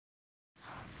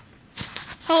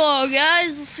Hello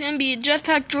guys, this is going to be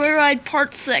Jetpack Joyride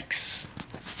Part 6.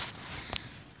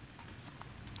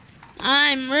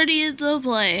 I'm ready to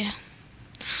play.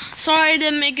 Sorry I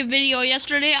didn't make a video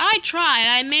yesterday. I tried,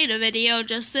 I made a video,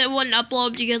 just it wouldn't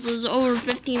upload because it was over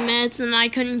 15 minutes and I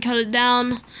couldn't cut it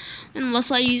down unless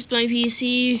I used my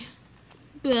PC.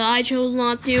 But I chose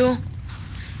not to.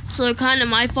 So kind of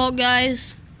my fault,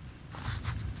 guys.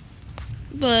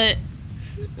 But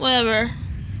whatever.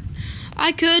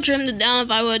 I could trim it down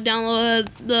if I would download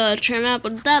the trim app,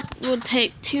 but that would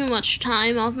take too much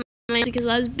time off my hands because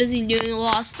I was busy doing a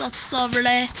lot of stuff the other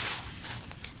day.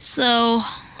 So,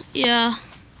 yeah.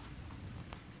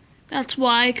 That's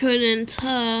why I couldn't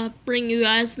bring you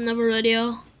guys another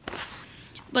video.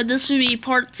 But this would be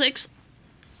part 6.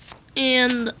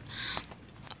 And,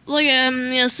 like I'm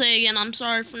going to say again, I'm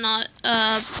sorry for not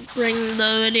bringing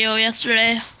the video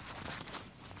yesterday.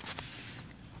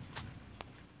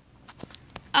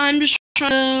 I'm just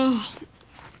trying to...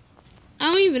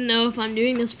 I don't even know if I'm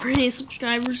doing this for any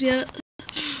subscribers yet.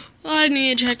 I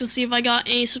need to check to see if I got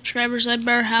any subscribers. I'd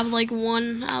better have like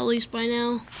one at least by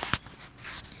now.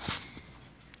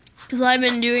 Because I've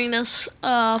been doing this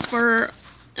for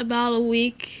about a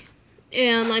week.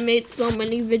 And I made so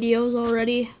many videos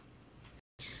already.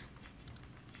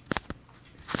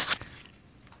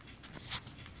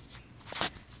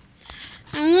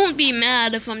 I won't be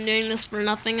mad if I'm doing this for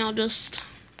nothing. I'll just...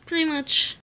 pretty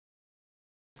much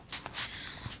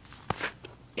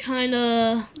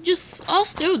kinda just I'll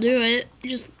still do it,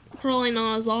 just probably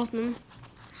not as often.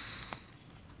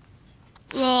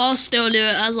 Well, I'll still do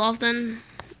it as often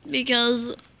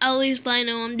because at least I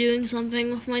know I'm doing something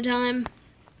with my time.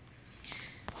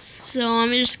 So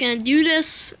I'm just gonna do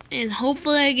this and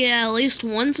hopefully I get at least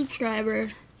 1 subscriber.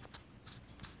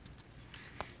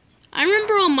 I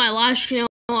remember on my last channel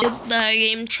the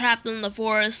game Trapped in the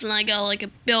Forest, and I got like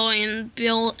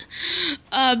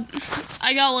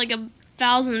I got like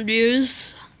 1,000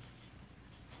 views.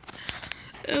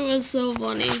 It was so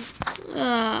funny.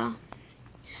 And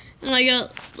I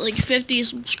got like 50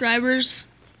 subscribers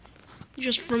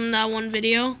just from that one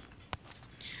video.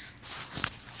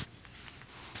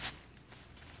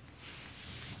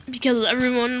 Because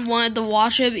everyone wanted to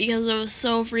watch it because it was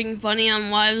so freaking funny on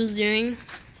what I was doing.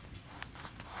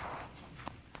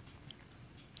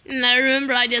 And I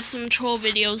remember I did some troll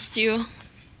videos too.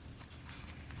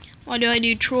 Why do I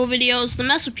do troll videos? To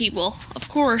mess with people, of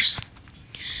course.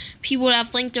 People that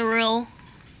think they're real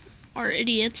are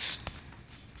idiots.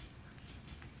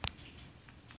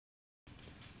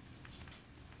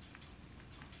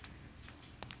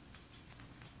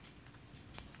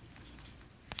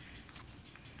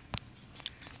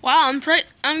 Wow,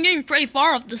 I'm getting pretty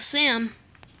far off the Sam.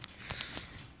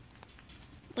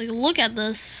 Like, look at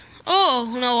this.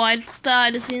 Oh, no, I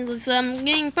died as soon as I said I'm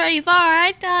getting pretty far.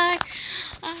 I died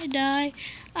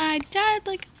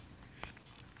like...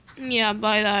 Yeah,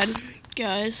 I died,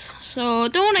 guys. So,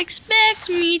 don't expect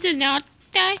me to not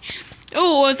die.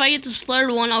 Oh, if I get this third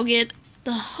one, I'll get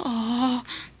the... Oh.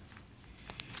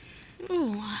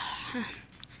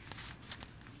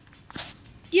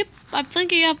 Yep, I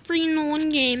think I got 3 in 1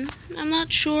 game. I'm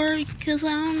not sure because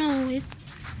I don't know it.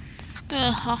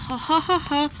 Ha ha ha ha ha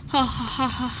ha ha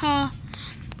ha ha.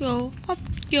 Go up,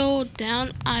 go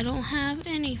down. I don't have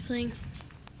anything.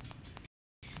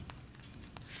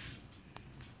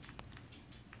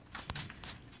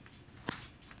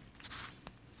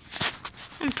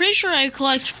 I'm pretty sure I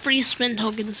collect free spin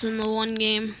tokens in the 1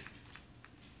 game.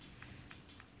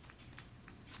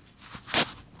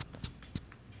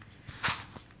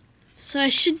 So I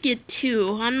should get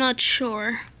 2. I'm not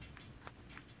sure.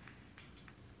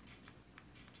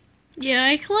 Yeah,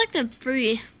 I collected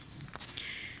 3.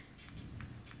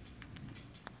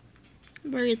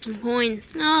 Better get some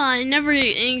coins. No, I never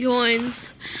get any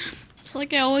coins. It's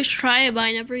like I always try it, but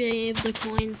I never get any of the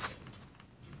coins.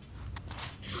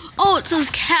 Oh, it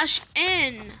says cash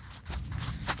in.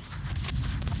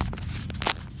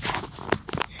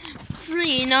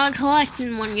 Free, not collect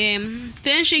in 1 game.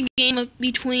 Finish a game of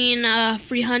between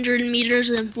 300 meters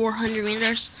and 400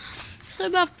 meters. So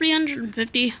about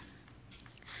 350.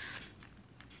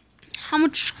 How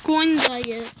much coins did I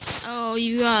get? Oh,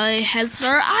 you got a head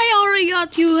start? I already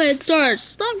got 2 head starts.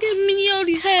 Stop giving me all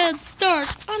these head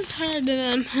starts. I'm tired of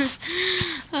them.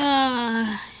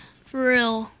 For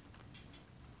real.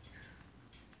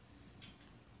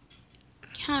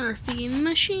 Counterfeiting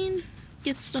machine.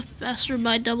 Get stuff faster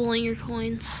by doubling your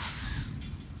coins.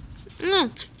 Oh,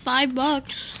 it's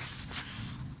 $5.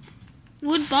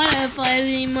 Would buy it if I had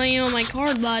any money on my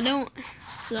card, but I don't.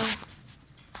 So.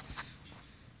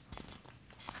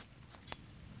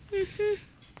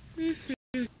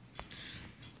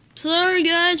 Sorry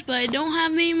guys, but I don't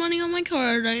have any money on my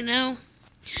card right now.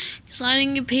 Because I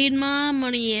didn't get paid my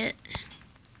money yet.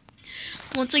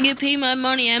 Once I get paid my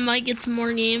money, I might get some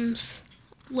more games.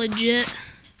 Legit.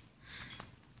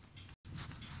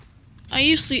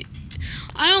 I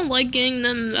don't like getting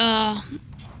them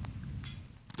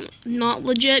not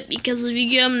legit, because if you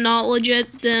get them not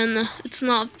legit, then it's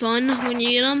not fun when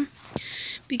you get them.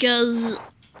 Because,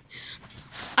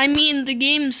 I mean, the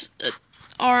games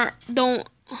don't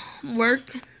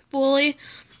work fully.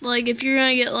 Like, if you're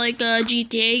gonna get like a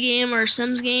GTA game or a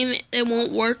Sims game, it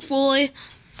won't work fully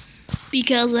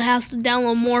because it has to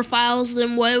download more files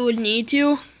than what it would need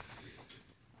to.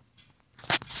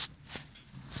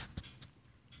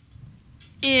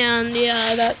 And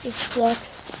yeah, that just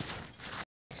sucks.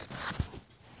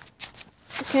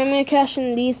 Okay, I'm gonna cash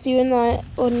in these two, and I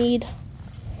will need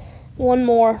one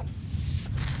more.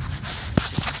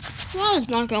 So I was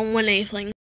not gonna win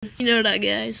anything. You know that,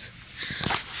 guys.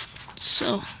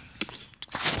 So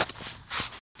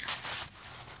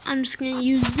I'm just gonna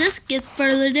use this, get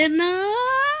further than the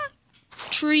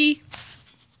tree.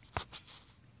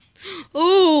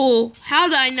 Oh, how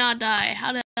did I not die?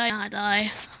 How did I not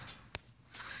die?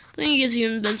 I think it gives you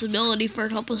invincibility for a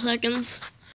couple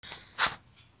seconds.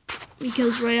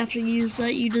 Because right after you use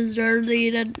that, you deserve the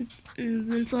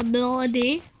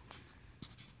invincibility.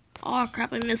 Oh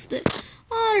crap, I missed it.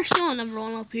 Oh, there's still another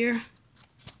one up here.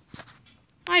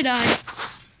 I died.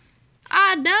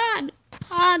 I died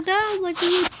like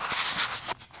a...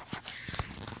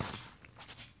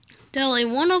 Daily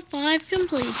 105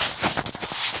 complete.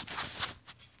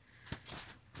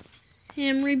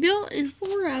 Sam rebuilt in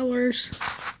 4 hours.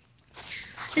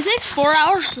 It takes 4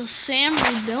 hours to Sam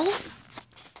rebuild?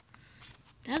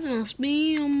 That must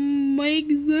be a Big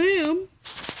Sam.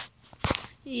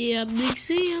 Yeah, Big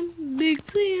Sam. Big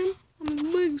Sam. I'm a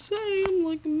Big Sam,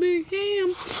 like a big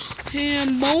ham.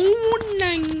 Ham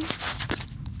bone.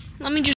 Let me just